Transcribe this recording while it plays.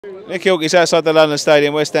Nick Hawkins outside the London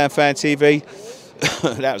Stadium, West Ham Fan TV.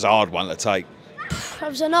 That was a hard one to take. That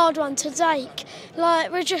was an hard one to take.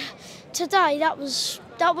 Like today, that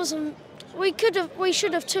wasn't. We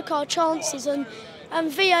should have took our chances, and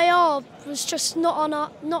VAR was just not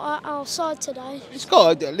at our side today. It's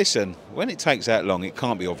got listen. When it takes that long, it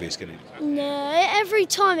can't be obvious, can it? No, every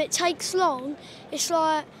time it takes long, it's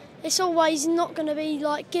like it's always not going to be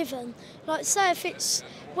like given. Like say if it's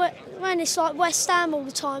when it's like West Ham all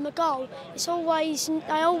the time a goal,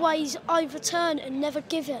 they always overturn it and never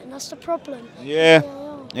give it, and that's the problem. Yeah,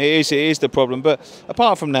 it is the problem. But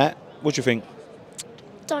apart from that, what do you think?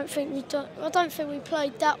 I don't think we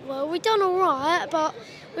played that well. We done all right, but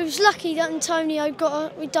we was lucky that Antonio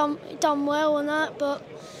we done well on that, but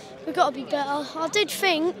we got to be better. I did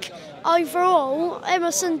think overall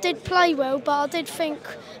Emerson did play well, but I did think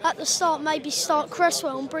at the start maybe start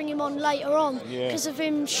Cresswell and bring him on later on because of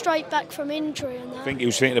him straight back from injury and that. I think he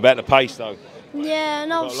was thinking about the pace though. Yeah,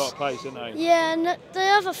 and got a lot of pace, didn't they? Yeah, and the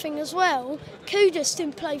other thing as well, Kudus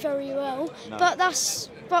didn't play very well,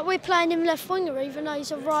 but we're playing him left winger even though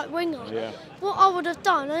he's a right winger. Yeah. What I would have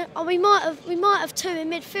done, we might have two in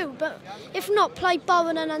midfield, but if not, play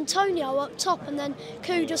Bowen and Antonio up top, and then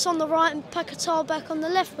Kudus on the right and Paquetá back on the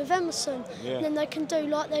left with Emerson. Yeah. And then they can do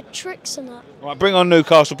like their tricks and that. Right, bring on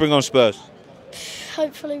Newcastle, bring on Spurs.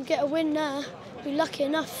 Hopefully we get a win there. Be lucky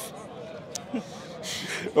enough.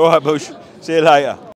 All right, Bush. See you later.